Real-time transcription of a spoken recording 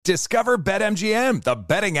Discover BetMGM, the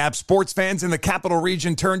betting app sports fans in the capital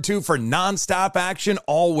region turn to for nonstop action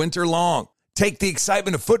all winter long. Take the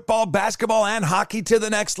excitement of football, basketball, and hockey to the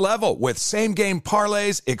next level with same-game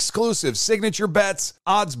parlays, exclusive signature bets,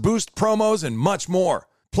 odds boost promos, and much more.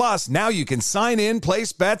 Plus, now you can sign in,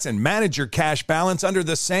 place bets, and manage your cash balance under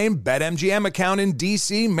the same BetMGM account in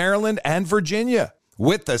D.C., Maryland, and Virginia.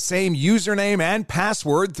 With the same username and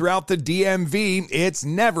password throughout the DMV, it's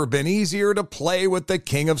never been easier to play with the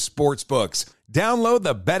king of sportsbooks. Download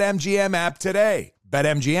the BetMGM app today.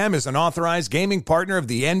 BetMGM is an authorized gaming partner of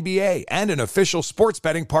the NBA and an official sports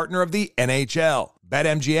betting partner of the NHL.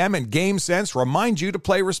 BetMGM and GameSense remind you to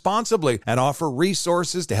play responsibly and offer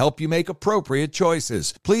resources to help you make appropriate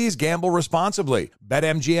choices. Please gamble responsibly.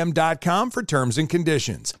 BetMGM.com for terms and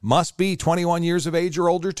conditions. Must be 21 years of age or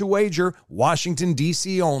older to wager. Washington,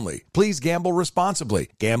 D.C. only. Please gamble responsibly.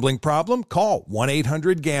 Gambling problem? Call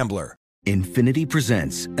 1-800-GAMBLER. Infiniti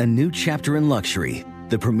presents a new chapter in luxury.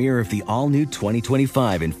 The premiere of the all-new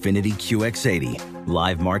 2025 Infiniti QX80.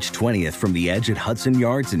 Live March 20th from the Edge at Hudson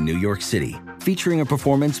Yards in New York City. Featuring a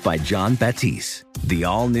performance by John Batiste. The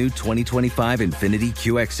all-new 2025 Infiniti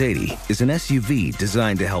QX80 is an SUV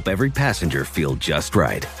designed to help every passenger feel just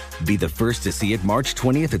right. Be the first to see it March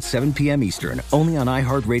 20th at 7 p.m. Eastern, only on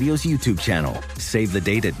iHeartRadio's YouTube channel. Save the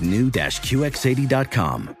date at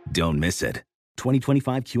new-QX80.com. Don't miss it.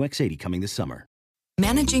 2025 QX80 coming this summer.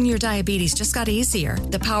 Managing your diabetes just got easier.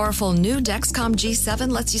 The powerful new Dexcom G7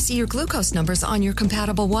 lets you see your glucose numbers on your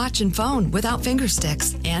compatible watch and phone without finger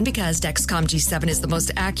sticks. And because Dexcom G7 is the most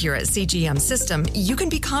accurate CGM system, you can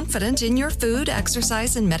be confident in your food,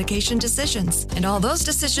 exercise, and medication decisions. And all those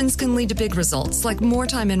decisions can lead to big results, like more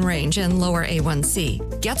time in range and lower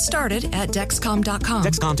A1C. Get started at Dexcom.com.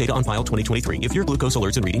 Dexcom data on file 2023. If your glucose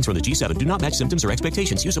alerts and readings from the G7 do not match symptoms or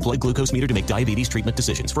expectations, use a blood glucose meter to make diabetes treatment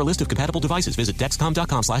decisions. For a list of compatible devices, visit Dexcom.com/compatibility.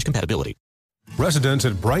 Residents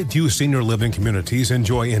at Brightview Senior Living Communities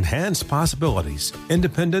enjoy enhanced possibilities,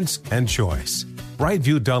 independence, and choice.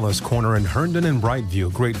 Brightview Dulles Corner in Herndon and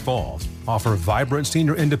Brightview, Great Falls, offer vibrant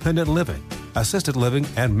senior independent living, assisted living,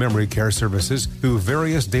 and memory care services through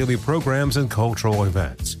various daily programs and cultural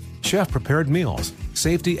events. Chef-prepared meals,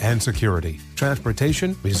 safety and security,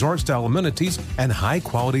 transportation, resort-style amenities, and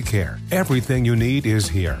high-quality care. Everything you need is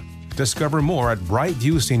here. Discover more at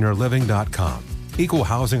brightviewseniorliving.com. Equal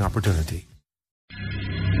housing opportunity.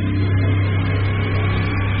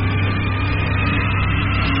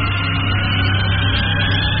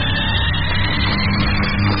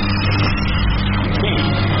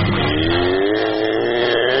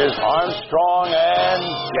 Armstrong and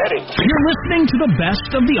Getty. You're listening to the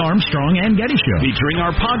best of the Armstrong and Getty Show, featuring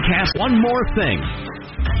our podcast, One More Thing.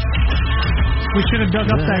 We should have dug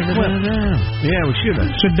up that clip. Yeah, we should have.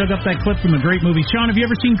 Should have dug up that clip from the great movie. Sean, have you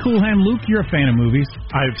ever seen Cool Hand Luke? You're a fan of movies.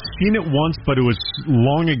 I've seen it once, but it was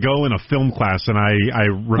long ago in a film class, and I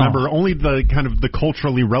remember only the kind of the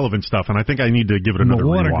culturally relevant stuff, and I think I need to give it another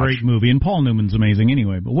What rewatch. a great movie. And Paul Newman's amazing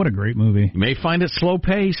anyway, but what a great movie. You may find it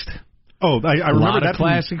slow-paced. Oh, I remember that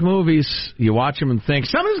classic movies. You watch them and think,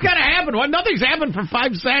 something's got to happen. Well, nothing's happened for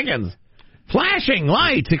 5 seconds. Flashing,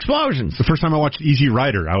 lights, explosions. The first time I watched Easy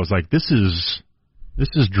Rider, I was like, this is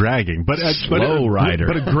dragging. But Rider.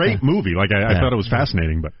 But a great movie. Like, I thought it was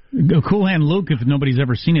fascinating. But Cool Hand Luke, if nobody's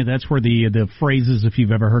ever seen it, that's where the phrases, if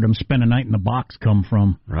you've ever heard them, spend a night in the box come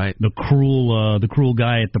from. Right. The cruel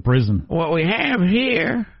guy at the prison. What we have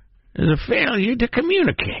here is a failure to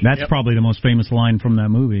communicate. That's probably the most famous line from that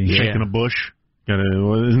movie. Shaking a bush.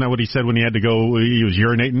 Isn't that what he said when he had to go? He was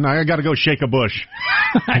urinating. I got to go shake a bush.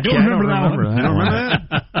 I don't remember that one. You don't remember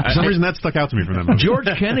that? For some reason, that stuck out to me from that movie. George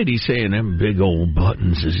Kennedy saying them big old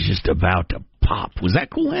buttons is just about to pop. Was that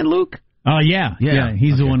Cool Hand Luke? Yeah.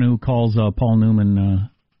 He's the one who calls Paul Newman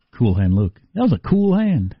Cool Hand Luke. That was a cool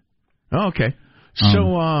hand. Oh, okay.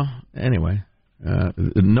 So, anyway.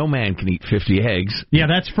 No man can eat 50 eggs. Yeah,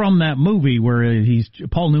 that's from that movie where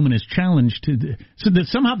Paul Newman is challenged so that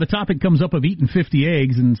somehow the topic comes up of eating 50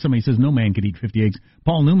 eggs, and somebody says no man can eat 50 eggs.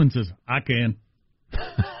 Paul Newman says, I can.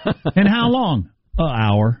 And how long? An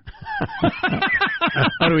hour.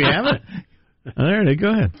 How do we have it? There it is. Go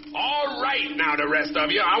ahead. All right, now the rest of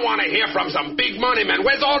you. I want to hear from some big money men.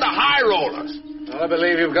 Where's all the high rollers? I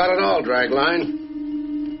believe you've got it all,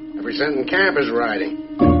 Dragline. Every cent in camp is riding.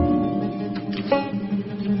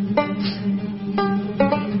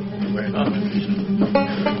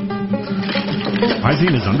 Why is he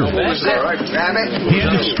in his underwear? He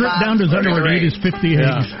had to strip down to his underwear to eat his 50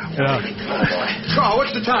 eggs. Carl,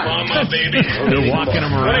 what's the time? Come on, baby. They're walking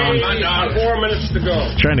him around, 4 minutes to go.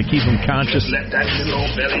 trying to keep him conscious. Let that little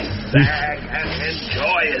old belly sag and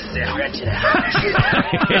enjoy yourself.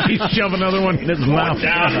 He's shoving another one in his mouth.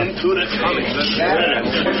 Down into the tummy.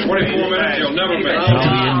 24 minutes, you'll never make it. All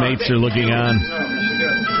the inmates are looking on.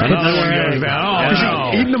 Another one goes down. Oh,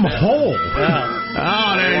 no. Eating them whole.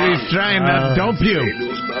 Oh, he's trying to dope you.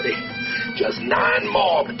 Loose, buddy. Just 9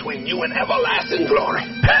 more between you and everlasting glory.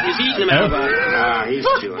 He's eating them, everybody. He's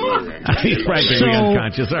chewing. He's practically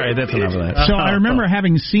unconscious. All right, that's enough of that. So I remember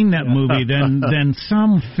having seen that movie, then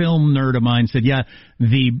some film nerd of mine said, yeah,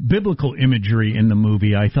 the biblical imagery in the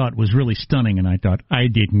movie I thought was really stunning, and I thought, I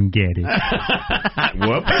didn't get it.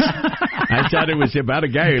 Whoops. I thought it was about a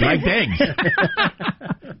guy who liked eggs.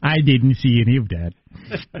 I didn't see any of that.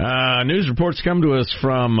 News reports come to us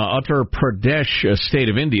from Uttar Pradesh, state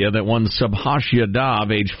of India, that one Subhash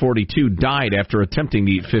Yadav, age 42, died after attempting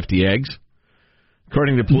to eat 50 eggs.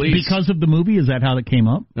 According to police... Because of the movie? Is that how it came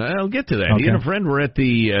up? I'll get to that. Okay. He and a friend were at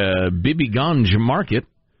the Bibiganj market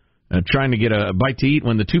trying to get a bite to eat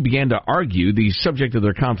when the two began to argue. The subject of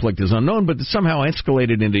their conflict is unknown, but somehow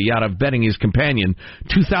escalated into Yadav betting his companion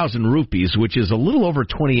 2,000 rupees, which is a little over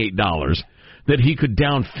 $28, that he could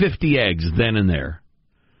down 50 eggs then and there.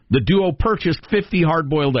 The duo purchased 50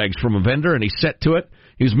 hard-boiled eggs from a vendor, and he set to it.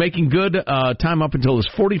 He was making good time up until his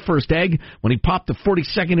 41st egg. When he popped the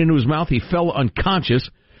 42nd into his mouth, he fell unconscious.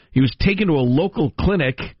 He was taken to a local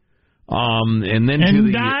clinic, and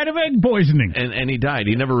died of egg poisoning. And he died.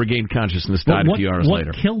 He never regained consciousness, died a few hours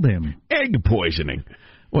later. What killed him? Egg poisoning.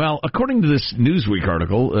 Well, according to this Newsweek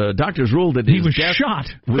article, doctors ruled that he was shot.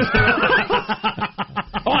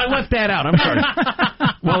 Oh, I left that out. I'm sorry.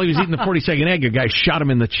 While he was eating the 42nd egg, a guy shot him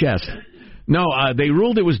in the chest. No, they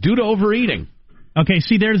ruled it was due to overeating. Okay,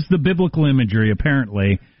 see, there's the biblical imagery,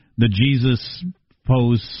 apparently. The Jesus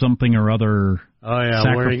posed something or other...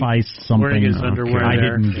 sacrifice something. Wearing his underwear. I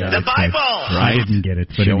didn't get it. The Bible! I didn't get it.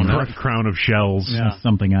 But Crown of shells. Yeah,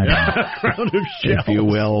 something I didn't. Crown of shells. If you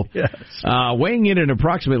will. Yes. Weighing in at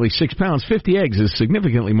approximately 6 pounds, 50 eggs is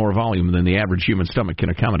significantly more volume than the average human stomach can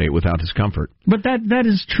accommodate without discomfort. But that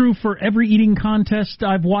is true for every eating contest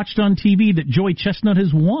I've watched on TV that Joey Chestnut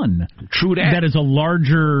has won. True that. That is a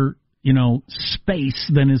larger... space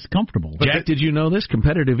than is comfortable. Jack, did you know this?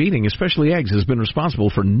 Competitive eating, especially eggs, has been responsible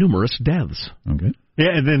for numerous deaths. Okay.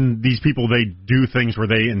 Yeah, and then these people, they do things where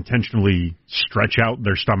they intentionally stretch out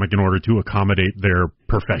their stomach in order to accommodate their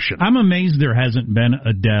profession. I'm amazed there hasn't been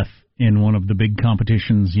a death in one of the big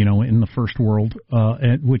competitions, in the first world,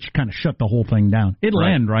 which kind of shut the whole thing down. It'll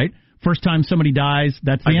end, right? First time somebody dies,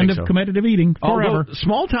 that's the end of competitive eating forever.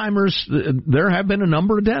 Small-timers, there have been a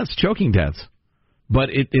number of deaths, choking deaths. But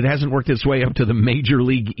it hasn't worked its way up to the major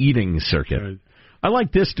league eating circuit. Right. I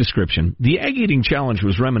like this description. The egg eating challenge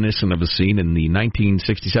was reminiscent of a scene in the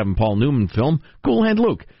 1967 Paul Newman film, Cool Hand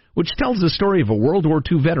Luke, which tells the story of a World War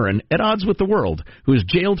II veteran at odds with the world who is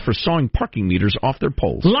jailed for sawing parking meters off their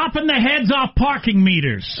poles. Lopping the heads off parking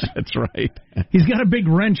meters. That's right. He's got a big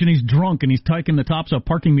wrench and he's drunk and he's taking the tops off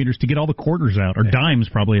parking meters to get all the quarters out, or dimes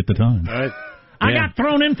probably at the time. I got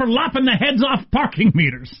thrown in for lopping the heads off parking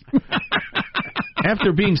meters.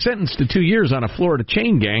 After being sentenced to 2 years on a Florida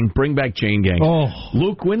chain gang, bring back chain gang,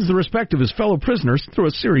 Luke wins the respect of his fellow prisoners through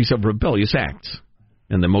a series of rebellious acts.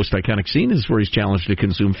 And the most iconic scene is where he's challenged to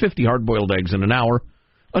consume 50 hard-boiled eggs in an hour,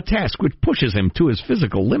 a task which pushes him to his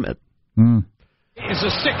physical limit. Is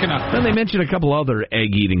a sickener. Then they mention a couple other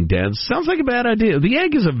egg-eating deaths. Sounds like a bad idea. The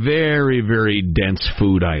egg is a very, very dense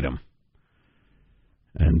food item.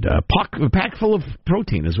 And a pack full of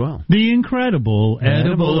protein as well. The incredible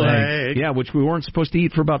edible egg. Yeah, which we weren't supposed to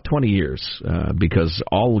eat for about 20 years because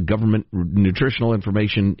all government nutritional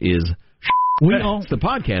information is It's the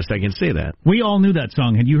podcast, I can say that. We all knew that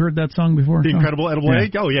song. Had you heard that song before? The Incredible Edible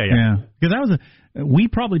Egg? Oh, yeah. Because that was we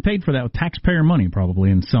probably paid for that with taxpayer money,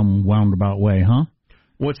 probably in some roundabout way, huh?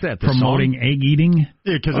 What's that? Promoting egg eating?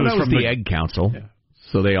 Yeah, because it was from the Egg Council. Yeah.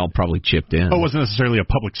 So they all probably chipped in. Oh, it wasn't necessarily a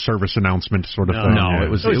public service annount sort of thing. No, it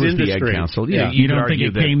was the Egg Council. Yeah. You don't think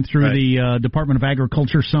it came through the Department of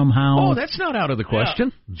Agriculture somehow? Oh, that's not out of the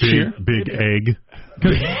question. Big egg.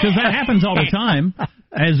 Because that happens all the time.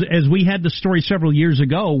 As we had the story several years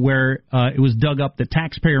ago where it was dug up that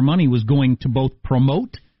taxpayer money was going to both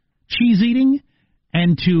promote cheese eating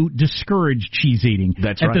and to discourage cheese eating.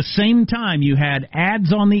 That's right. At the same time, you had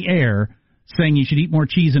ads on the air saying you should eat more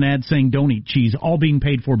cheese and ads saying don't eat cheese, all being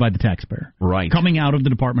paid for by the taxpayer. Right. Coming out of the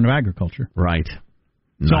Department of Agriculture. Right.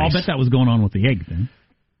 So I'll bet that was going on with the egg thing.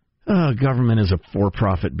 Government is a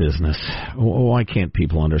for-profit business. Why can't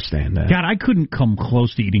people understand that? God, I couldn't come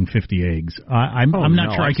close to eating 50 eggs. I'm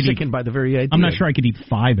not sure I could eat. By the very idea. I'm not sure I could eat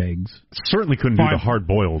 5 eggs. Certainly couldn't do the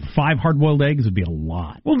hard-boiled. 5 hard-boiled eggs would be a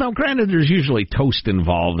lot. Well, now, granted, there's usually toast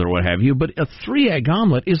involved or what have you, but a 3-egg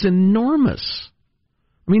omelet is enormous.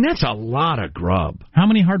 I mean, that's a lot of grub. How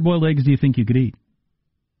many hard-boiled eggs do you think you could eat?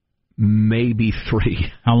 Maybe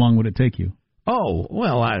 3. How long would it take you? Oh,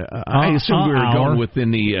 well, I assumed we were going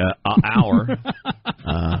within the hour.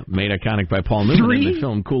 Made iconic by Paul Newman in the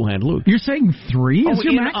film Cool Hand Luke. You're saying 3 is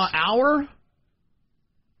your max? An hour?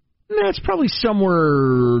 That's probably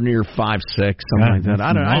somewhere near 5, 6, something like that.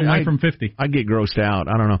 I don't know. Long way from 50. I get grossed out.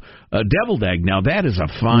 I don't know. Deviled egg. Now that is a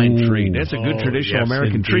fine treat. That's a good traditional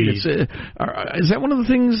American treat. Is that one of the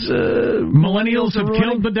things millennials have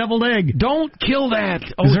killed the deviled egg? Don't kill that.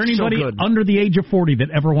 Is there anybody under the age of 40 that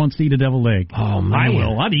ever wants to eat a deviled egg? Oh man, I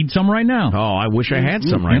will. I'd eat some right now. Oh, I wish I had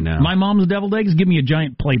some right now. My mom's deviled eggs. Give me a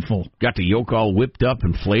giant plateful. Got the yolk all whipped up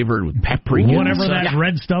and flavored with paprika. Whatever that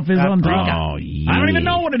red stuff is on top. Oh yeah. I don't even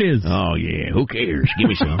know what it is. Oh yeah. Who cares? Give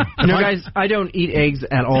me some. Guys, I don't eat eggs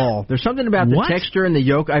at all. There's something about the texture and the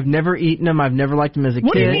yolk. I've never eaten them. I've never liked them as a kid.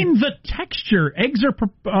 What do you mean the texture? Eggs are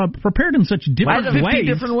prepared in such different ways.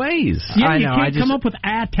 Different ways. Yeah, I know. You can't come up with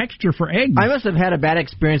a texture for eggs. I must have had a bad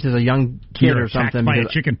experience as a young kid or something. By a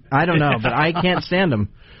chicken. I don't know, but I can't stand them.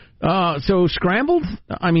 So scrambled?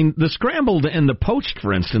 I mean, the scrambled and the poached,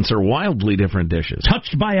 for instance, are wildly different dishes.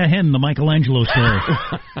 Touched by a hen, the Michelangelo story.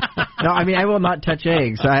 No, I mean, I will not touch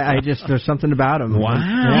eggs. I just, there's something about them. Wow.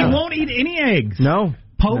 Yeah. You won't eat any eggs? No.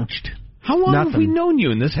 Poached? No. How long have we known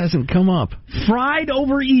you and this hasn't come up? Fried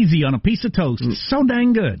over easy on a piece of toast. So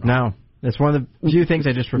dang good. No. That's one of the few things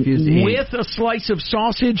I just refuse to eat. With a slice of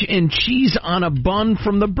sausage and cheese on a bun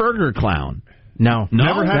from the Burger Clown. No.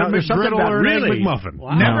 Never had a McGriddle or an Egg McMuffin.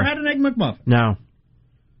 Wow. Never had an Egg McMuffin. No.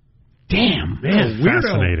 Damn. Man,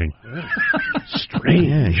 fascinating.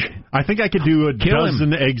 Strange. I think I could do a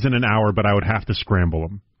dozen eggs in an hour, but I would have to scramble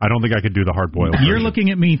them. I don't think I could do the hard-boiled You're looking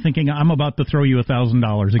at me thinking I'm about to throw you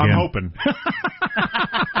 $1,000 again. I'm hoping.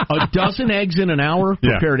 A dozen eggs in an hour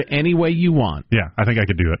prepared any way you want. Yeah, I think I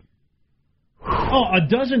could do it. Oh, a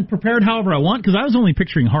dozen prepared however I want? Because I was only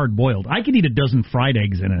picturing hard-boiled. I could eat a dozen fried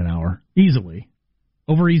eggs in an hour, easily.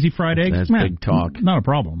 Over easy fried eggs? That's big talk. Not a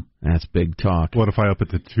problem. That's big talk. What if I up it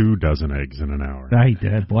to 2 dozen eggs in an hour? I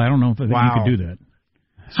did. Boy, I don't know if you could do that.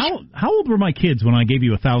 How old were my kids when I gave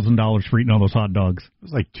you $1,000 for eating all those hot dogs? It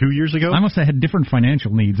was like 2 years ago. I must have had different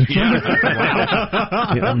financial needs or something.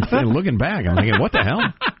 I'm looking back, I'm thinking, what the hell?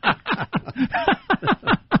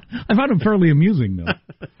 I found them fairly amusing, though.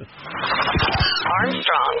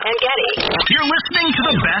 Armstrong and Getty. You're listening to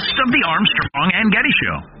the best of the Armstrong and Getty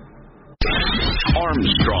Show.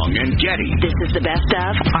 Armstrong and Getty. This is the best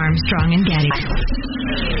of Armstrong and Getty.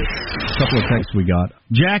 A couple of texts we got.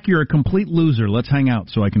 Jack, you're a complete loser. Let's hang out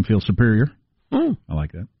so I can feel superior. Oh, I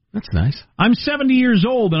like that. That's nice. I'm 70 years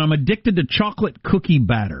old and I'm addicted to chocolate cookie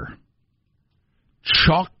batter.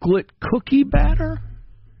 Chocolate cookie batter?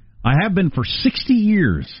 I have been for 60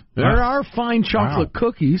 years. There are fine chocolate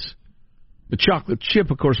cookies. The chocolate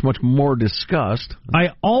chip, of course, much more discussed. I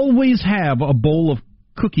always have a bowl of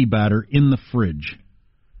cookie batter in the fridge.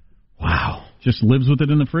 Wow. Just lives with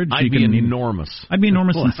it in the fridge. I'd be enormous. I'd be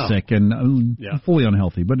enormous and sick and fully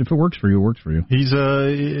unhigh but if it works for you, it works for you. He's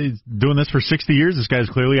doing this for 60 years. This guy's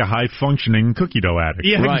clearly a high-functioning cookie dough addict.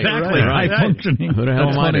 Yeah, exactly. Right. High-functioning. Who the hell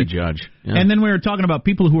am I to judge? Yeah. And then we were talking about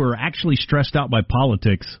people who are actually stressed out by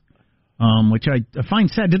politics, which I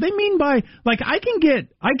find sad. Did they mean by, like, I can get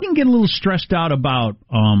a little stressed out about,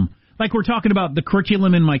 like we're talking about the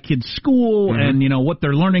curriculum in my kid's school and, you know, what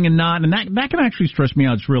they're learning and not, and that can actually stress me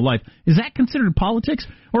out. It's real life. Is that considered politics?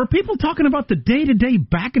 Or are people talking about the day-to-day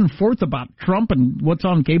back and forth about Trump and what's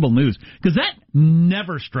on cable news? Because that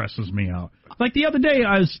never stresses me out. Like the other day,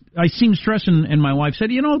 I seemed stressed, and my wife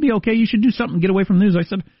said, you know, it'll be okay. You should do something, get away from the news. I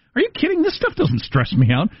said, are you kidding? This stuff doesn't stress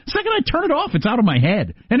me out. The second I turn it off, it's out of my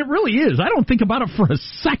head. And it really is. I don't think about it for a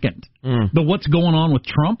second. The what's going on with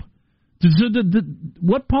Trump. Did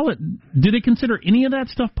they consider any of that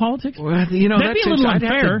stuff politics? Well, you know, that'd be a little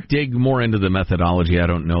unfair. I'd have to dig more into the methodology. I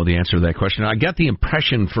don't know the answer to that question. I got the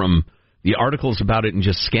impression from the articles about it and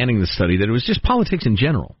just scanning the study that it was just politics in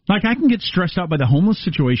general. Like, I can get stressed out by the homeless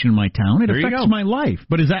situation in my town. It affects my life.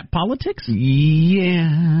 But is that politics? Yeah,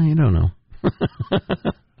 I don't know.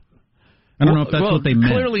 I don't know if that's what they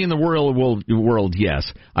meant. Clearly in the world,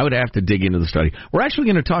 yes. I would have to dig into the study. We're actually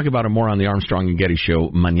going to talk about it more on the Armstrong and Getty show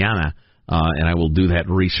mañana, and I will do that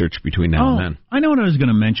research between now and then. I know what I was going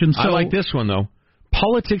to mention. So I like this one, though.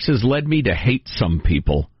 Politics has led me to hate some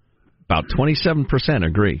people. About 27%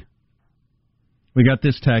 agree. We got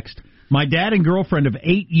this text. My dad and girlfriend of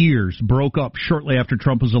 8 years broke up shortly after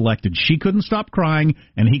Trump was elected. She couldn't stop crying,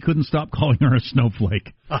 and he couldn't stop calling her a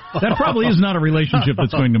snowflake. That probably is not a relationship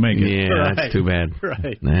that's going to make it. Yeah, that's too bad.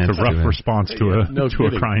 Right. That's it's a rough response to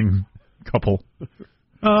a crying couple.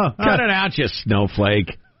 Cut it out, you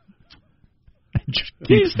snowflake. Just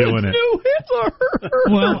keeps doing it. New Hitler.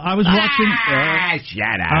 Well, I was watching.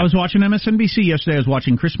 Shut up. I was watching MSNBC yesterday. I was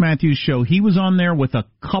watching Chris Matthews' show. He was on there with a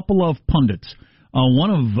couple of pundits. One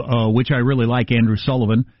of which I really like, Andrew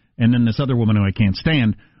Sullivan, and then this other woman who I can't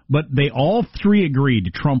stand. But they all three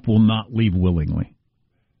agreed Trump will not leave willingly.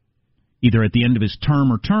 Either at the end of his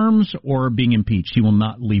term or terms or being impeached. He will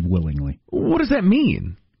not leave willingly. What does that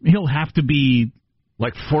mean? He'll have to be...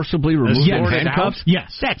 Like forcibly removed in handcuffs?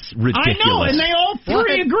 Yes. That's ridiculous. I know, and they all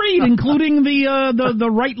three agreed, including the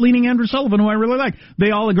right-leaning Andrew Sullivan, who I really like. They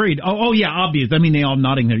all agreed. Oh yeah, obvious. I mean, they all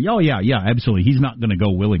nodding there. Oh, yeah, absolutely. He's not going to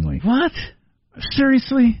go willingly. What?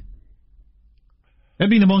 Seriously? That'd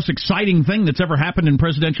be the most exciting thing that's ever happened in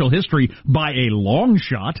presidential history by a long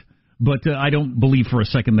shot. But I don't believe for a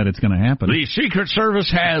second that it's going to happen. The Secret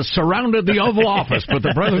Service has surrounded the Oval Office, but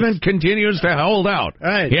the president continues to hold out.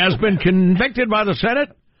 Right. He has been convicted by the Senate,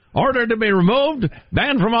 ordered to be removed,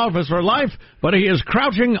 banned from office for life, but he is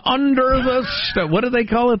crouching under the, what do they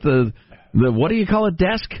call it? The what do you call it,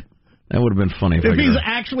 desk? That would have been funny if he's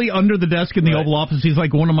actually under the desk in the Oval Office. He's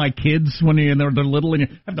like one of my kids when they're little, and you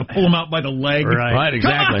have to pull him out by the leg. Right,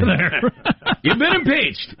 exactly. You've been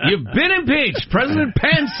impeached. You've been impeached. President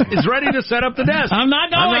Pence is ready to set up the desk. I'm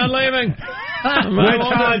not going. I'm not leaving. Witch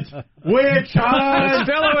hunt. Witch hunt. It's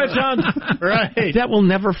still a witch hunt. Right. That will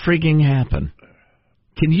never frigging happen.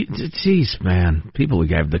 Can you? Jeez, man. People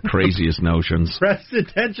have the craziest notions.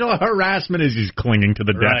 Presidential harassment is he's clinging to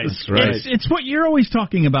the desk. Right. It's what you're always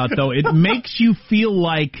talking about, though. It makes you feel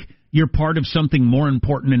like you're part of something more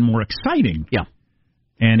important and more exciting. Yeah.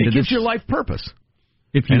 And it gives your life purpose.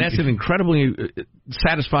 And that's an incredibly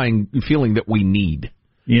satisfying feeling that we need.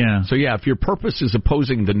 Yeah. So, yeah, if your purpose is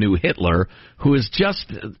opposing the new Hitler, who is just,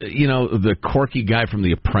 the quirky guy from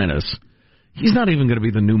The Apprentice, he's not even going to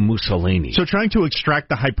be the new Mussolini. So trying to extract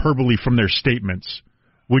the hyperbole from their statements,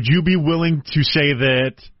 would you be willing to say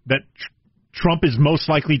that Trump is most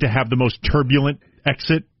likely to have the most turbulent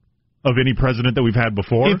exit of any president that we've had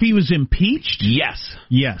before? If he was impeached? Yes.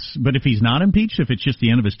 Yes. But if he's not impeached, if it's just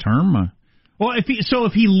the end of his term... if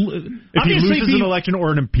he loses an election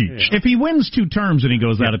or an impeached. If he wins 2 terms and he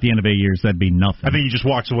goes out at the end of 8 years, that'd be nothing. I think he just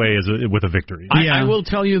walks away with a victory. I will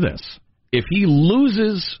tell you this. If he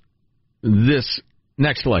loses this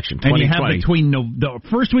next election, 2020. And you have between the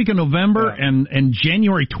first week of November and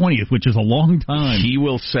January 20th, which is a long time. He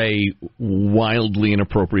will say wildly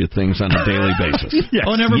inappropriate things on a daily basis. Yes.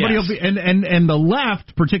 Oh, and everybody will be, and the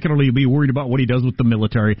left particularly will be worried about what he does with the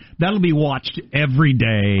military. That'll be watched every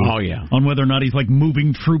day. Oh, yeah. On whether or not he's like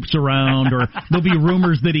moving troops around, or there'll be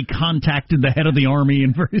rumors that he contacted the head of the army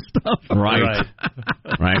and various stuff. Right.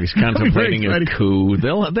 He's contemplating a coup.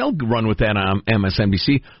 They'll run with that on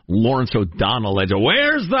MSNBC. Lawrence O'Donnell,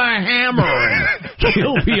 where's the hammering?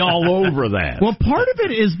 He'll be all over that. Well, part of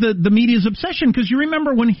it is the media's obsession, because you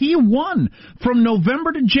remember when he won from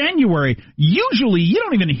November to January, usually you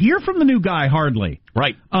don't even hear from the new guy hardly.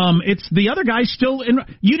 Right. It's the other guy still in.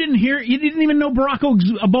 You didn't even know Barack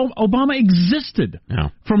Obama existed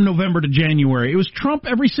from November to January. It was Trump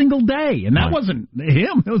every single day, and that wasn't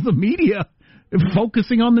him. It was the media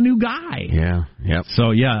focusing on the new guy. Yeah, yep.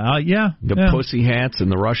 So, the pussy hats and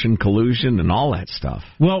the Russian collusion and all that stuff.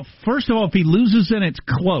 Well, first of all, if he loses and it's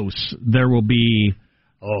close, there will be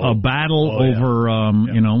a battle over,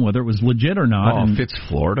 whether it was legit or not. If it's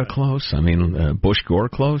Florida close, I mean, Bush-Gore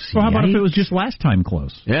close. Well, how about if it was just last time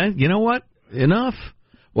close? Yeah, you know what? Enough.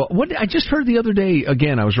 Well, what I just heard the other day,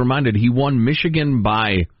 again, I was reminded he won Michigan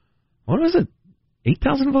by, what was it?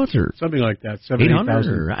 8,000 votes or something like that.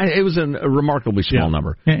 800. It was a remarkably small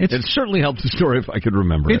number. Yeah, it certainly helped the story if I could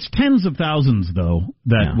remember. It's tens of thousands though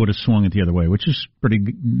that would have swung it the other way, which is pretty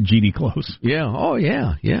GD close. Yeah. Oh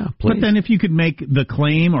yeah. Yeah. Please. But then if you could make the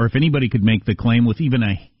claim, or if anybody could make the claim with even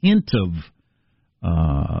a hint of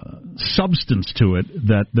substance to it,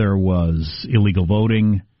 that there was illegal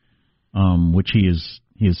voting, which he has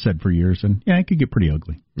said for years, and it could get pretty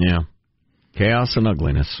ugly. Yeah. Chaos and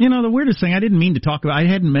ugliness. The weirdest thing, I hadn't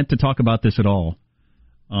meant to talk about this at all.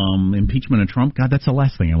 Impeachment of Trump, God, that's the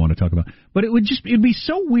last thing I want to talk about. But it'd be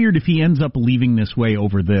so weird if he ends up leaving this way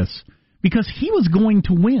over this, because he was going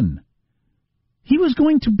to win. He was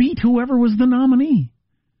going to beat whoever was the nominee.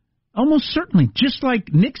 Almost certainly. Just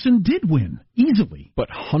like Nixon did win, easily. But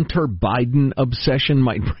Hunter Biden obsession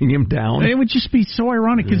might bring him down. It would just be so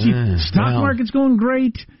ironic because stock market's going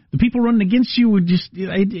great. The people running against you would just...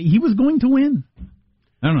 he was going to win.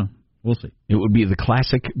 I don't know. We'll see. It would be the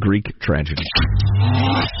classic Greek tragedy.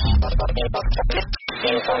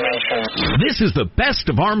 This is the best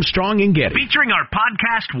of Armstrong and Getty. Featuring our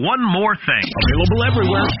podcast, One More Thing. Available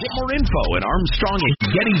everywhere. Get more info at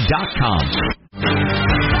ArmstrongandGetty.com.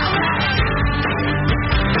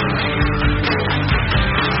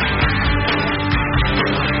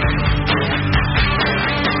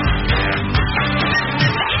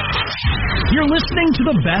 You're listening to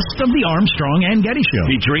the best of the Armstrong and Getty Show.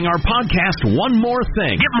 Featuring our podcast, One More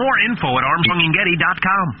Thing. Get more info at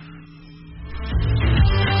ArmstrongandGetty.com.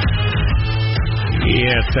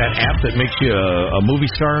 Yeah, it's that app that makes you a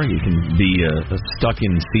movie star. You can be stuck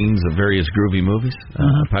in scenes of various groovy movies,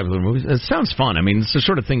 popular movies. It sounds fun. I mean, it's the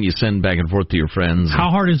sort of thing you send back and forth to your friends. How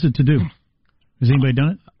hard is it to do? Has anybody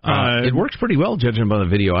done it? It works pretty well, judging by the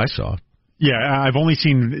video I saw. Yeah, I've only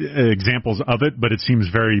seen examples of it, but it seems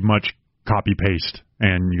very much copy-paste,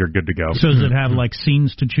 and you're good to go. So does it have, like,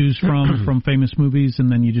 scenes to choose from famous movies,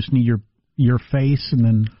 and then you just need your face, and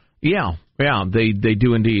then... Yeah, they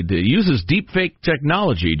do indeed. It uses deepfake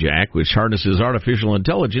technology, Jack, which harnesses artificial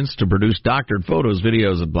intelligence to produce doctored photos,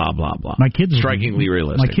 videos, and blah, blah, blah. My kids strikingly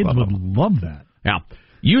realistic. My kids would love that. Yeah.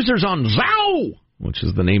 Users on Zao, which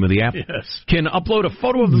is the name of the app, can upload a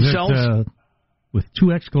photo of themselves... with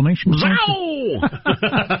 2 exclamation points.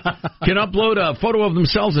 Can upload a photo of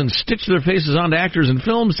themselves and stitch their faces onto actors in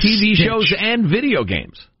films, TV shows, and video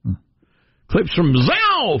games. Clips from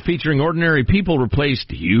Zao featuring ordinary people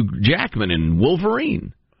replaced Hugh Jackman in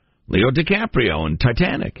Wolverine, Leo DiCaprio in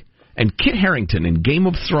Titanic, and Kit Harington in Game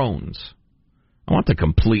of Thrones. I want the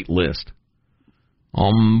complete list.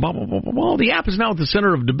 Well, the app is now at the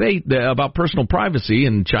center of debate about personal privacy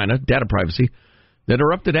in China, data privacy, that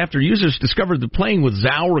erupted after users discovered that playing with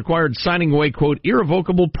Zao required signing away, quote,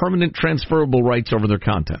 irrevocable, permanent, transferable rights over their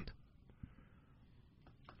content.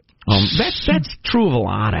 That's true of a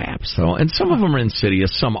lot of apps, though, and some of them are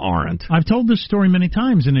insidious, some aren't. I've told this story many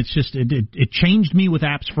times, and it's just it changed me with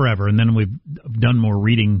apps forever, and then we've done more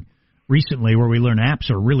reading recently where we learn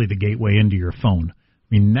apps are really the gateway into your phone. I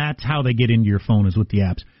mean, that's how they get into your phone is with the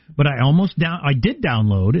apps. But I did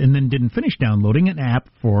download and then didn't finish downloading an app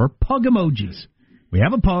for pug emojis. We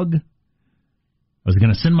have a pug. I was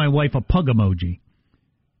going to send my wife a pug emoji.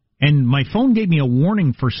 And my phone gave me a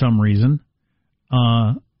warning for some reason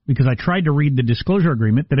because I tried to read the disclosure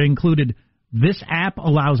agreement that included this app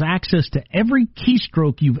allows access to every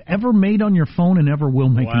keystroke you've ever made on your phone and ever will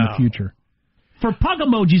make in the future. For pug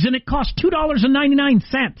emojis, and it costs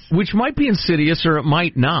 $2.99. Which might be insidious or it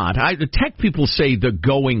might not. The tech people say the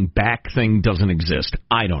going back thing doesn't exist.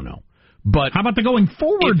 I don't know. But how about the going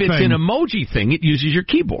forward thing? If it's an emoji thing, it uses your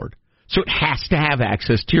keyboard. So it has to have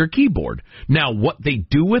access to your keyboard. Now, what they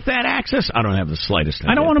do with that access, I don't have the slightest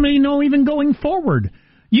idea. I don't want to know even going forward.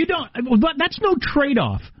 You don't. That's no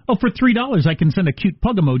trade-off. Oh, for $3, I can send a cute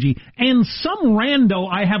pug emoji, and some rando,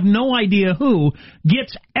 I have no idea who,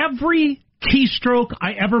 gets every keystroke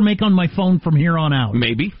I ever make on my phone from here on out.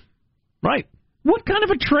 Maybe. Right. What kind of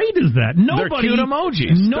a trade is that? Nobody, they're cute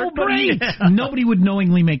emojis. Nobody would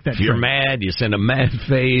knowingly make that trade. If you're mad, you send a mad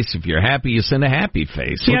face. If you're happy, you send a happy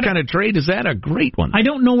face. What kind of trade is that? A great one. I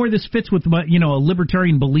don't know where this fits with, a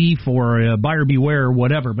libertarian belief or a buyer beware or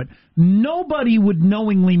whatever, but nobody would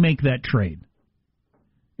knowingly make that trade.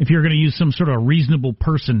 If you're going to use some sort of reasonable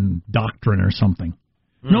person doctrine or something.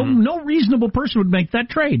 Mm-hmm. No reasonable person would make that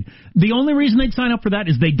trade. The only reason they'd sign up for that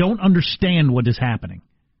is they don't understand what is happening,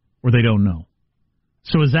 or they don't know.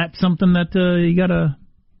 So is that something that you got to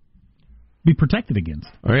be protected against?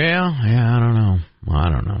 Yeah, I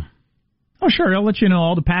don't know. Oh, sure. I'll let you know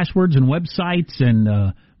all the passwords and websites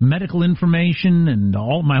and medical information and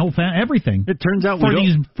all my whole everything. It turns out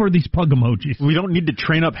for these pug emojis. We don't need to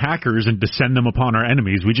train up hackers and descend them upon our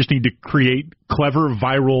enemies. We just need to create clever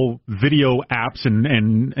viral video apps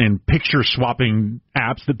and picture swapping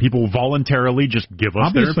apps that people voluntarily just give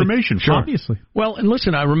us their information. Sure. Obviously. Well, and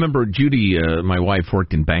listen, I remember Judy, my wife,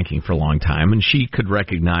 worked in banking for a long time, and she could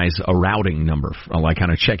recognize a routing number, like on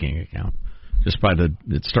a checking account. Just by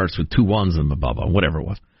it starts with 2 1s and blah, blah, whatever it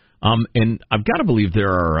was. And I've got to believe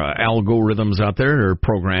there are algorithms out there or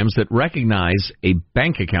programs that recognize a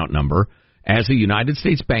bank account number as a United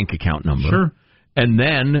States bank account number. Sure. And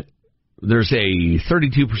then there's a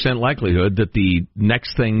 32% likelihood that the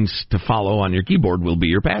next things to follow on your keyboard will be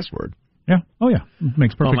your password. Yeah. Oh, yeah.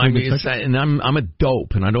 Makes perfect sense. And I'm a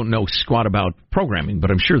dope, and I don't know squat about programming,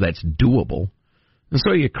 but I'm sure that's doable. And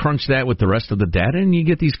so you crunch that with the rest of the data, and you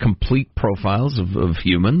get these complete profiles of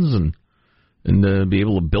humans, and be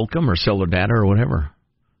able to bilk them or sell their data or whatever.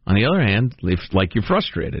 On the other hand, if like you're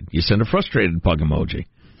frustrated, you send a frustrated pug emoji,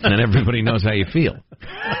 and then everybody knows how you feel.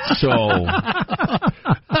 So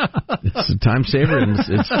it's a time saver, and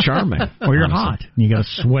it's charming. Or you're hot, and you got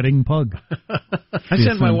a sweating pug. I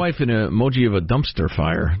sent my wife an emoji of a dumpster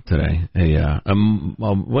fire today.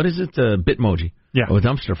 What is it? A Bitmoji. Yeah. Of a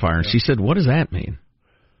dumpster fire. And she said, "What does that mean?"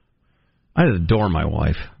 I adore my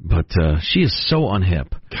wife, but she is so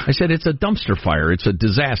unhip. I said, "It's a dumpster fire. It's a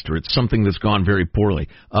disaster. It's something that's gone very poorly."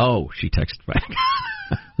 Oh, she texted back.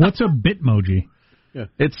 What's a Bitmoji? Yeah.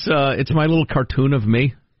 It's my little cartoon of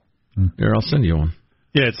me. Here, I'll send you one.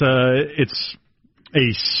 Yeah, it's a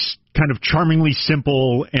kind of charmingly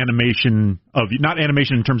simple animation of you. Not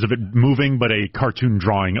animation in terms of it moving, but a cartoon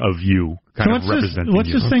drawing of you kind of representing what's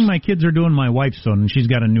you. this thing my kids are doing? My wife's phone, and she's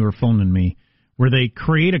got a newer phone than me, where they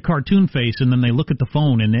create a cartoon face and then they look at the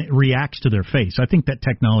phone and it reacts to their face. I think that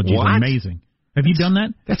technology is amazing. Have you done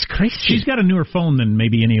that? That's crazy. She's got a newer phone than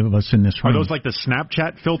maybe any of us in this room. Are those like the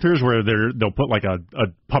Snapchat filters where they'll put like a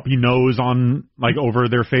puppy nose on like over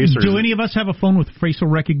their face? Or do any of us have a phone with facial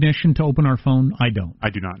recognition to open our phone? I don't.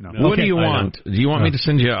 I do not know. What do you want? Do you want me to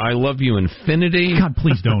send you I Love You Infinity? God,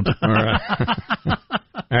 please don't. All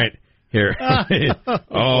right. Here.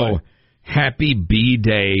 Oh, happy bee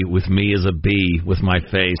day with me as a bee with my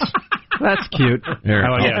face. That's cute. Here,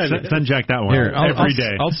 send Jack that one. Here, every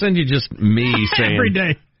day. I'll send you just me saying every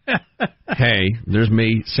day. Hey, there's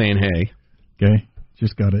me saying hey. Okay,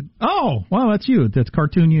 just got it. Oh, wow, that's you. That's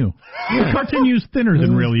cartoon you. Yeah. Cartoon you's thinner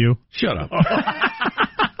than real you. Shut up.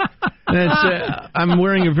 I'm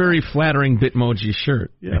wearing a very flattering Bitmoji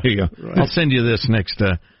shirt. Yeah, there you go. Right. I'll send you this next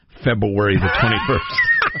February the 21st.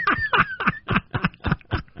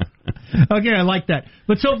 Okay, I like that.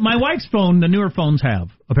 But so my wife's phone, the newer phones have,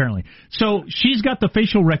 apparently. So she's got the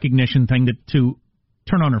facial recognition thing to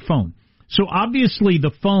turn on her phone. So obviously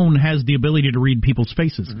the phone has the ability to read people's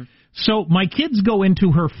faces. Mm-hmm. So my kids go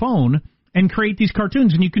into her phone and create these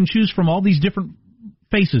cartoons, and you can choose from all these different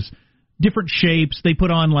faces, different shapes. They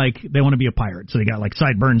put on, like, they want to be a pirate, so they got, like,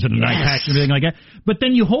 sideburns and an eye patch and everything like that. But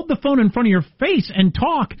then you hold the phone in front of your face and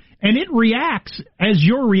talk, and it reacts as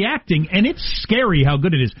you're reacting, and it's scary how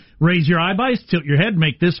good it is. Raise your eyebrows, tilt your head,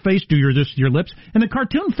 make this face, do your lips. And the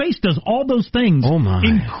cartoon face does all those things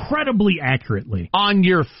incredibly accurately. On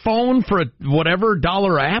your phone for a whatever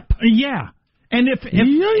dollar app? Yeah. And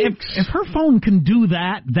if her phone can do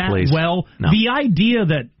that well, the idea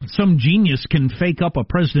that some genius can fake up a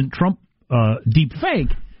President Trump deep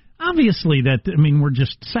fake, obviously we're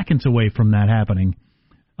just seconds away from that happening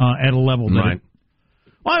at a level that... Right.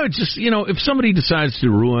 Well, I would just, if somebody decides to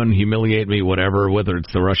ruin, humiliate me, whatever, whether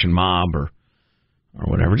it's the Russian mob or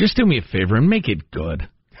whatever, just do me a favor and make it good.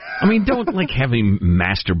 I mean, don't, like, have him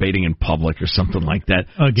masturbating in public or something like that.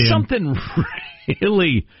 Again. Something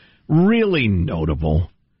really, really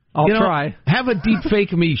notable. I'll try. Have a deep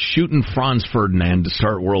fake of me shooting Franz Ferdinand to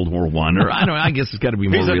start World War I, or I guess it's got to be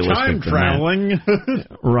more realistic. He's time traveling.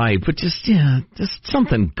 Right, but just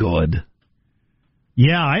something good.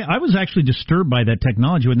 Yeah, I was actually disturbed by that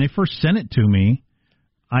technology when they first sent it to me.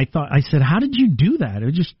 I said, how did you do that?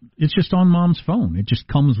 It's just on Mom's phone. It just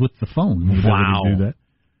comes with the phone. Wow. Do that.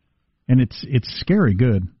 And it's scary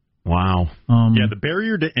good. Wow. The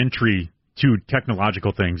barrier to entry to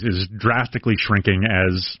technological things is drastically shrinking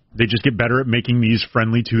as they just get better at making these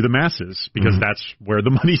friendly to the masses, because that's where the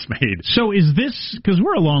money's made. So is this, because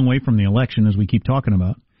we're a long way from the election, as we keep talking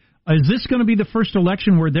about, is this going to be the first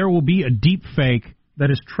election where there will be a deep fake that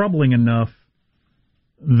is troubling enough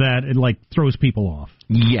that it, like, throws people off?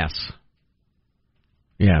 Yes.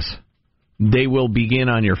 They will begin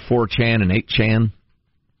on your 4chan and 8chan.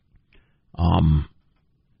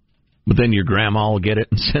 But then your grandma will get it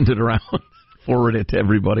and send it around, forward it to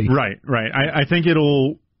everybody. Right. I think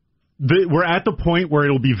we're at the point where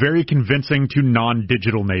it'll be very convincing to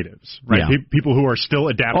non-digital natives, right? Yeah. People who are still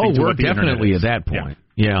adapting to what the internet is. We're definitely at that point.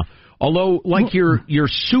 Yeah. Although, like your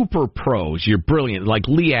super pros, you're brilliant. Like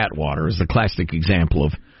Lee Atwater is the classic example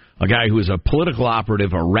of a guy who is a political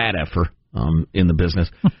operative, a rat effer in the business.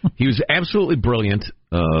 He was absolutely brilliant,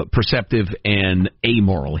 perceptive, and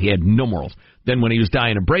amoral. He had no morals. Then when he was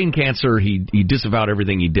dying of brain cancer, he disavowed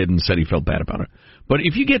everything he did and said he felt bad about it. But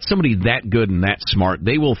if you get somebody that good and that smart,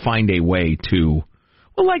 they will find a way to,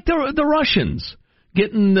 well, like the Russians,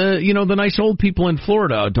 getting the nice old people in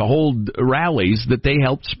Florida to hold rallies that they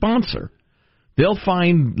helped sponsor. They'll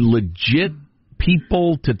find legit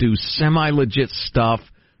people to do semi-legit stuff,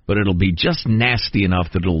 but it'll be just nasty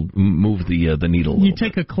enough that it'll move the needle a little You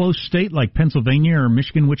take bit. A close state like Pennsylvania or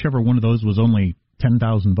Michigan, whichever one of those was only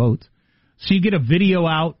 10,000 votes. So you get a video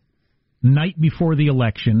out night before the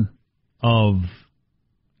election of,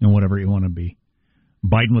 whatever you want to be,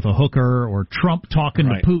 Biden with a hooker or Trump talking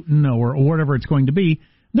to Putin or whatever it's going to be.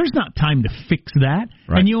 There's not time to fix that.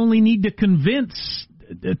 Right. And you only need to convince,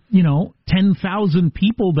 10,000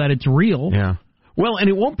 people that it's real. Yeah. Well, and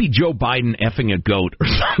it won't be Joe Biden effing a goat or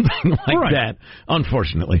something like that,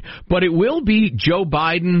 unfortunately. But it will be Joe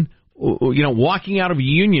Biden, walking out of a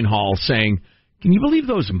union hall saying, can you believe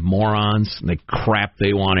those morons and the crap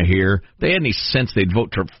they want to hear? If they had any sense, they'd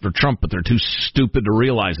vote for Trump, but they're too stupid to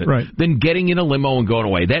realize it. Right. Then getting in a limo and going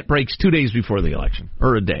away. That breaks 2 days before the election,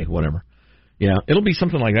 or a day, whatever. Yeah, it'll be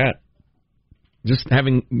something like that. Just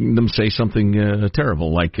having them say something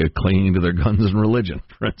terrible, like clinging to their guns and religion,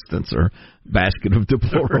 for instance, or basket of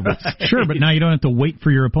deplorables. Sure, but now you don't have to wait for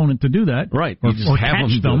your opponent to do that. Right. Or, You just or have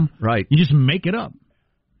catch them. them. Right. You just make it up.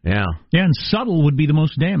 Yeah. Yeah, and subtle would be the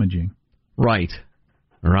most damaging. Right.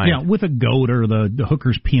 Right. Yeah, with a goat or the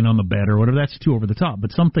hookers peeing on the bed or whatever, that's too over the top.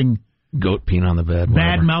 But something... Goat peeing on the bed.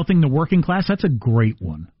 Bad-mouthing the working class, that's a great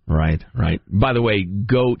one. Right, right. By the way,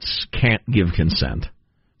 goats can't give consent.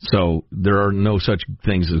 So there are no such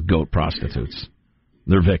things as goat prostitutes.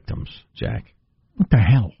 They're victims, Jack. What the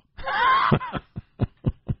hell?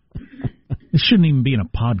 This shouldn't even be in a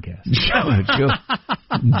podcast.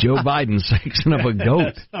 Joe Biden sexing up a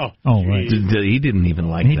goat. Oh, right. He didn't even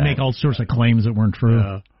like He'd that. make all sorts of claims that weren't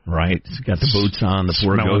true. Right. He's got the boots on, the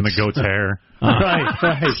poor Smelling goats. the goat's hair. Right.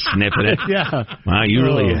 Sniffing it. Yeah. Wow, you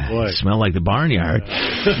really smell like the barnyard.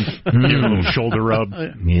 Give a little shoulder rub.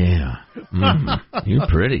 Yeah. You're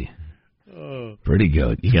pretty. Pretty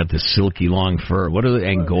good. You got this silky long fur. What are the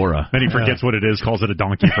Angora? Then he forgets what it is, calls it a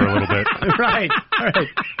donkey for a little bit. Right.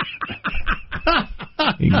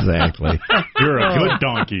 Exactly. You're a good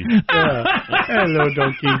donkey. Hello,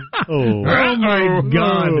 donkey. Oh my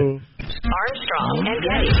God. Armstrong and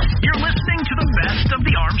Getty. You're listening to the best of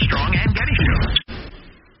the Armstrong and Getty Show.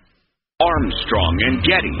 Armstrong and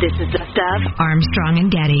Getty. This is the stuff. Armstrong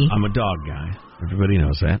and Getty. I'm a dog guy. Everybody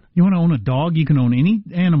knows that. You want to own a dog? You can own any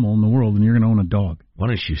animal in the world, and you're going to own a dog. Why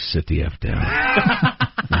don't you sit the F down?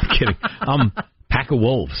 I'm kidding. Pack of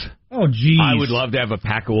wolves. Oh, geez. I would love to have a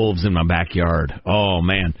pack of wolves in my backyard. Oh,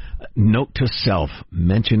 man. Note to self,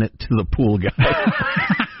 mention it to the pool guy.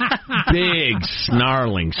 Big,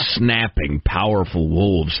 snarling, snapping, powerful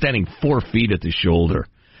wolves standing 4 feet at the shoulder,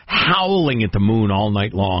 howling at the moon all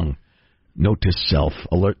night long. Note to self,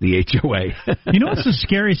 alert the HOA. You know what's the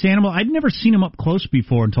scariest animal? I'd never seen them up close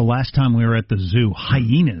before until last time we were at the zoo.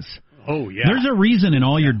 Hyenas. Oh, yeah. There's a reason in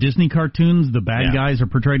all your Disney cartoons the bad guys are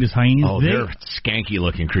portrayed as hyenas. Oh, they're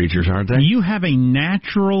skanky-looking creatures, aren't they? You have a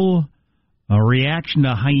natural reaction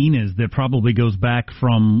to hyenas that probably goes back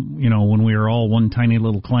from, when we were all one tiny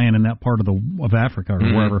little clan in that part of Africa or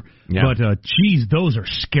wherever. Yeah. But, geez, those are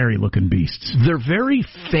scary-looking beasts. Their very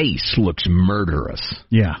face looks murderous.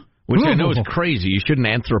 Yeah. Which I know is crazy. You shouldn't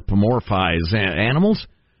anthropomorphize animals.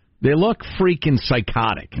 They look freaking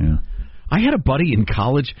psychotic. Yeah. I had a buddy in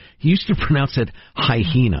college. He used to pronounce it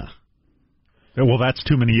hyena. Well, that's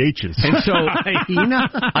too many H's. And so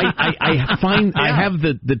I find I have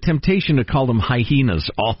the temptation to call them hyenas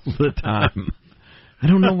all the time. I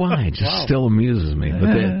don't know why. It just still amuses me.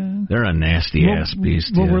 But they're a nasty-ass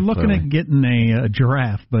beast. Well, we're looking at getting a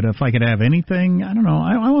giraffe, but if I could have anything, I don't know.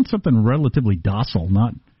 I want something relatively docile,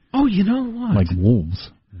 not... Oh, you know what? Like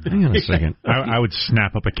wolves. Hang on a second. I would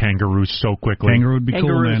snap up a kangaroo so quickly. Kangaroo would be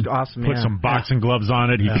cool, man. Awesome, Put some boxing gloves on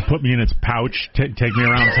it. He could put me in its pouch, take me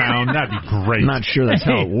around town. That'd be great. I'm not sure that's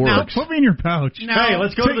how it works. Now, put me in your pouch. Hey,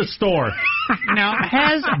 let's go to the store. Now,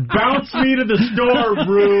 bounce me to the store,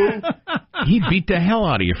 Roo. He'd beat the hell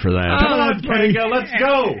out of you for that. Come on, Kanga, let's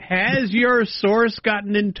go. Has your source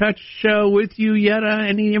gotten in touch with you yet?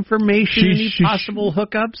 Any information, any possible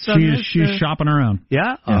hookups on this? She's shopping around.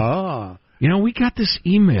 Yeah? Oh. You know, we got this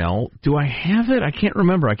email. Do I have it? I can't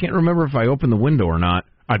remember. I can't remember if I opened the window or not.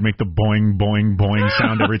 I'd make the boing, boing, boing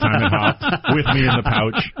sound every time it hopped with me in the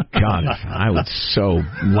pouch. God, I would so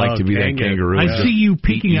like to be that kangaroo. I see you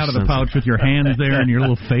peeking out of the pouch with your hands there and your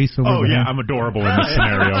little face over Oh, there. yeah, I'm adorable in this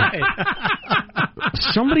scenario.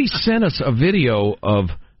 Somebody sent us a video of...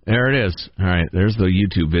 There it is. All right, there's the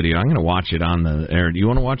YouTube video. I'm going to watch it on the air. Do you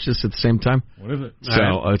want to watch this at the same time? What is it?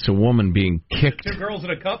 So it's a woman being kicked. 2 girls in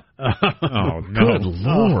a cup? Oh, no. Good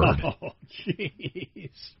Lord. Oh,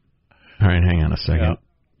 jeez. All right, hang on a second. Yeah.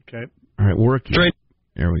 Okay. All right, work. Here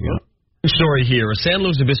we go. Story here. A San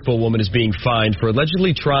Luis Obispo woman is being fined for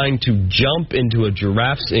allegedly trying to jump into a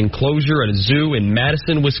giraffe's enclosure at a zoo in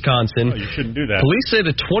Madison, Wisconsin. Oh, you shouldn't do that. Police say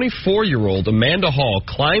the 24-year-old Amanda Hall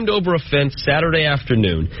climbed over a fence Saturday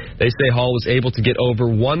afternoon. They say Hall was able to get over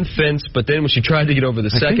one fence, but then when she tried to get over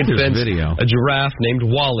the second fence, a giraffe named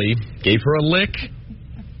Wally gave her a lick.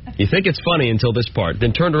 You think it's funny until this part,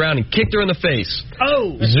 then turned around and kicked her in the face.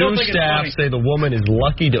 Oh, Zoo staff say the woman is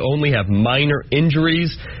lucky to only have minor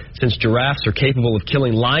injuries, since giraffes are capable of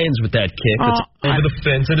killing lions with that kick that's over the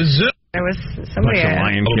fence at a zoo. There was somebody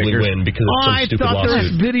totally win because of some stupid lawsuit. I thought there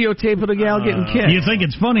was videotape of the gal getting kicked. You think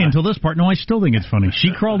it's funny until this part. No, I still think it's funny.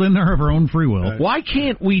 She crawled in there of her own free will. Why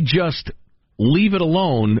can't we just leave it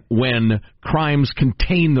alone when crimes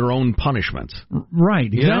contain their own punishments?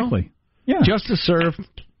 Right, exactly. You know? Yeah. Justice served.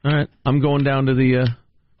 All right, I'm going down to the,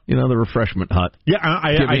 the refreshment hut. Yeah,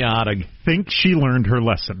 I think she learned her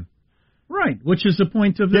lesson. Right, which is the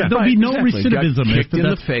point of there'll be no recidivism. Got kicked in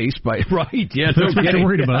the face by yes, that's what you're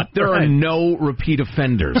worried about. There are no repeat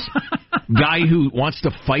offenders. Guy who wants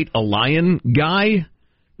to fight a lion,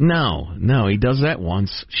 no, he does that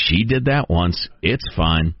once. She did that once. It's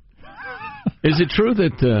fine. Is it true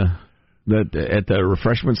that at the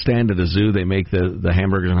refreshment stand at a zoo they make the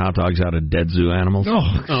hamburgers and hot dogs out of dead zoo animals? Oh,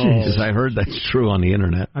 because I heard that's true on the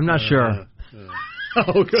internet. I'm not sure.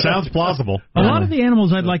 Sounds plausible. A lot of the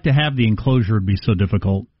animals I'd like to have the enclosure would be so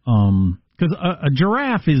difficult. Because a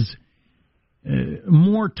giraffe is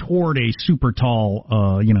more toward a super tall,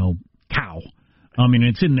 cow. I mean,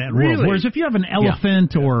 it's in that world. Whereas if you have an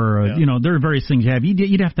elephant or, there are various things you have,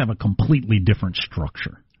 you'd have to have a completely different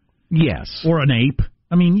structure. Yes. Or an ape.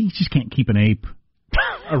 I mean, you just can't keep an ape.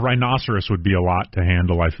 A rhinoceros would be a lot to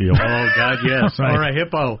handle, I feel. Oh, God, yes. Right. Or a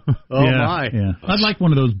hippo. Oh, my. Yeah. I'd like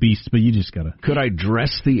one of those beasts, but you just got to... Could I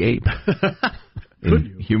dress the ape? Could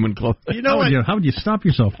you? Human clothes? You know how would you stop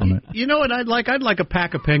yourself from it? You know what I'd like? I'd like a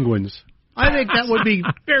pack of penguins. I think that would be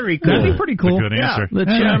very cool. That'd be pretty cool. That's a good answer. The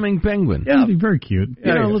charming penguin. Yeah, that'd be very cute.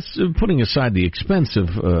 Let's putting aside the expense of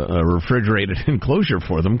a refrigerated enclosure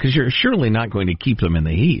for them, because you're surely not going to keep them in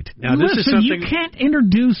the heat. Now, this is something... you can't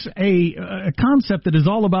introduce a concept that is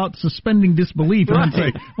all about suspending disbelief and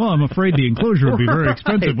say, well, I'm afraid the enclosure would be very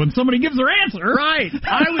expensive when somebody gives their answer. Right.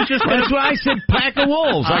 I was just That's why I said pack of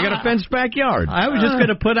wolves. I got a fenced backyard. I was just going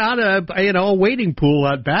to put out a wading pool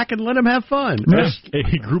out back and let them have fun.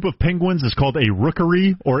 A group of penguins is called a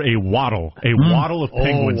rookery or a waddle. A waddle of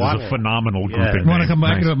penguins is a phenomenal grouping. You want to come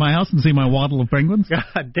back to my house and see my waddle of penguins?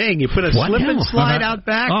 God dang, you put a slip and slide out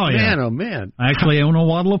back? Oh, man, oh, man. I actually own a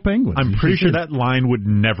waddle of penguins. I'm pretty sure that line would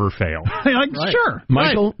never fail. Sure.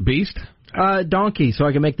 Michael, Beast? Donkey, so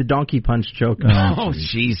I can make the donkey punch joke. Oh,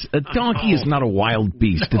 jeez. A donkey is not a wild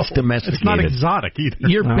beast. It's domesticated. It's not exotic either.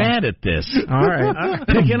 You're bad at this. All right.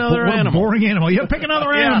 Pick another animal. Boring animal. Yeah, pick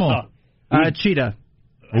another animal. Cheetah.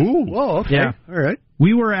 Ooh. Oh, okay. Yeah. All right.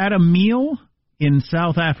 We were at a meal in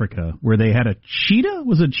South Africa where they had a cheetah.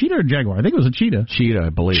 Was it a cheetah or a jaguar? I think it was a cheetah. Cheetah,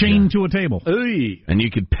 I believe. Chained to a table. Oy. And you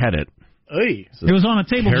could pet it. Oy. It was on a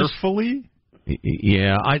table. Carefully?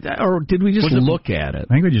 Yeah. Or did we just look at it?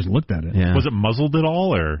 I think we just looked at it. Yeah. Was it muzzled at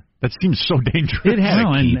all, or? That seems so dangerous. It had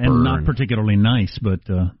a keeper. And not particularly nice, but...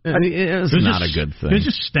 it's not a good thing. It was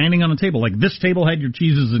just standing on a table. Like, this table had your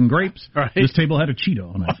cheeses and grapes. Right. This table had a cheetah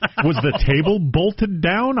on it. Was the table bolted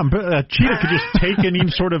down? A cheetah could just take any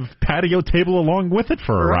sort of patio table along with it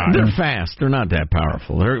for a ride. They're fast. They're not that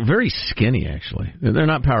powerful. They're very skinny, actually. They're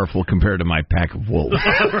not powerful compared to my pack of wolves.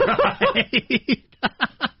 Right.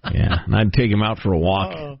 Yeah, and I'd take him out for a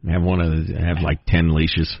walk. Have like 10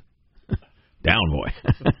 leashes. Down, boy.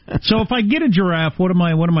 So if I get a giraffe, what do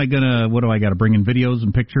I got to bring in videos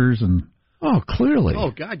and pictures and? Oh, clearly.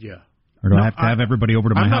 Oh, God, yeah. Or do I have to have everybody over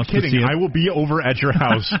to my house to see it? I'm not kidding. I will be over at your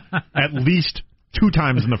house at least 2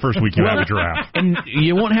 times in the first week you have a giraffe. And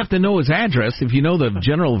you won't have to know his address if you know the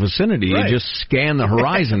general vicinity. Right. You just scan the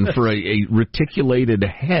horizon for a reticulated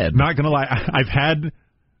head. Not going to lie,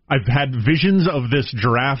 I've had visions of this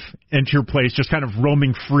giraffe enter your place, just kind of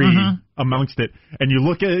roaming free amongst it. And you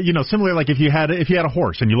look at, similar like if you had a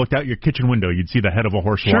horse and you looked out your kitchen window, you'd see the head of a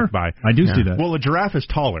horse walk by. I do see that. Well, a giraffe is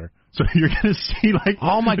taller. So you're going to see like...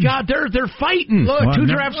 Oh, my God, they're fighting. Look, 2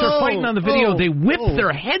 giraffes are fighting on the video. They whip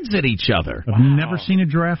their heads at each other. I've never seen a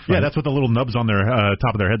giraffe fight. Yeah, that's what the little nubs on their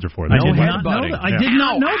top of their heads are for. I did not know that. I did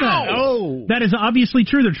not know that. Oh. That is obviously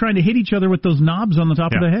true. They're trying to hit each other with those knobs on the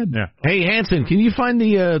top of the head. Yeah. Hey, Hanson, can you find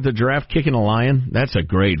the giraffe kicking a lion? That's a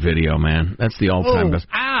great video, man. That's the all-time best.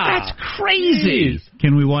 Ow. That's crazy. Jeez.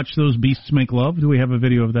 Can we watch those beasts make love? Do we have a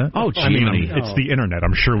video of that? Oh, I mean, it's the internet.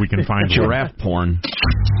 I'm sure we can find giraffe porn.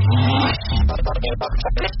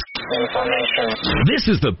 This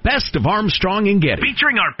is the best of Armstrong and Getty.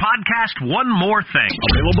 Featuring our podcast, One More Thing.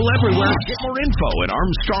 Available everywhere. Get more info at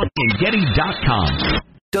ArmstrongandGetty.com.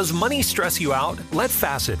 Does money stress you out? Let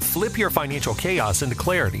Facet flip your financial chaos into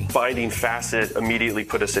clarity. Finding Facet immediately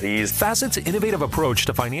put us at ease. Facet's innovative approach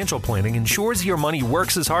to financial planning ensures your money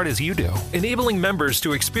works as hard as you do, enabling members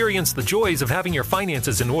to experience the joys of having your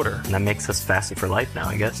finances in order. And that makes us Facet for life now,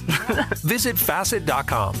 I guess. Visit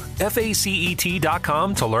Facet.com,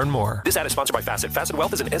 FACET.com to learn more. This ad is sponsored by Facet. Facet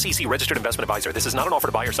Wealth is an SEC registered investment advisor. This is not an offer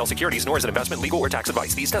to buy or sell securities, nor is it investment, legal, or tax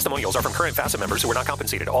advice. These testimonials are from current Facet members who are not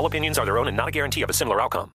compensated. All opinions are their own and not a guarantee of a similar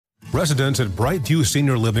outcome. Residents at Brightview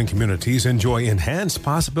Senior Living Communities enjoy enhanced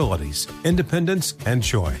possibilities, independence, and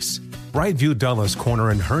choice. Brightview Dulles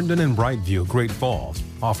Corner in Herndon and Brightview, Great Falls,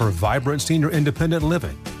 offer vibrant senior independent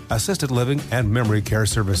living, assisted living, and memory care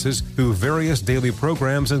services through various daily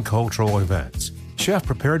programs and cultural events.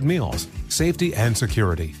 Chef-prepared meals, safety and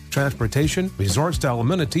security, transportation, resort-style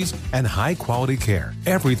amenities, and high-quality care.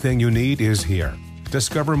 Everything you need is here.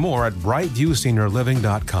 Discover more at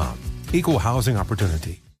brightviewseniorliving.com. Equal housing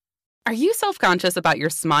opportunity. Are you self-conscious about your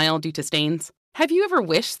smile due to stains? Have you ever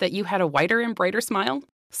wished that you had a whiter and brighter smile?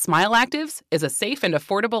 Smile Actives is a safe and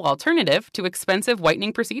affordable alternative to expensive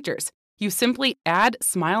whitening procedures. You simply add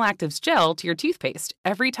Smile Actives gel to your toothpaste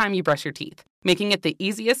every time you brush your teeth, making it the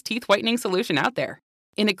easiest teeth whitening solution out there.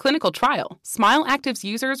 In a clinical trial, Smile Actives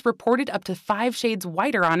users reported up to 5 shades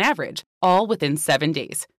whiter on average, all within 7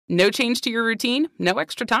 days. No change to your routine, no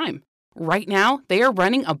extra time. Right now, they are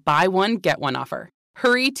running a buy one, get one offer.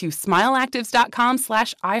 Hurry to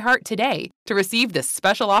smileactives.com/iHeart today to receive this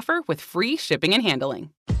special offer with free shipping and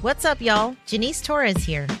handling. What's up, y'all? Janice Torres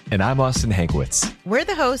here. And I'm Austin Hankwitz. We're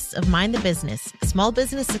the hosts of Mind the Business, Small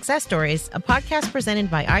Business Success Stories, a podcast presented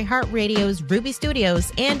by iHeartRadio's Ruby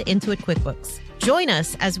Studios and Intuit QuickBooks. Join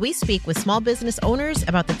us as we speak with small business owners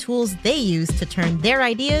about the tools they use to turn their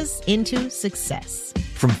ideas into success.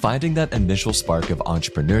 From finding that initial spark of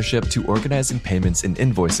entrepreneurship to organizing payments and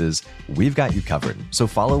invoices, we've got you covered. So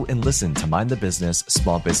follow and listen to Mind the Business,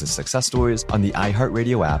 Small Business Success Stories on the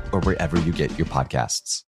iHeartRadio app or wherever you get your podcasts.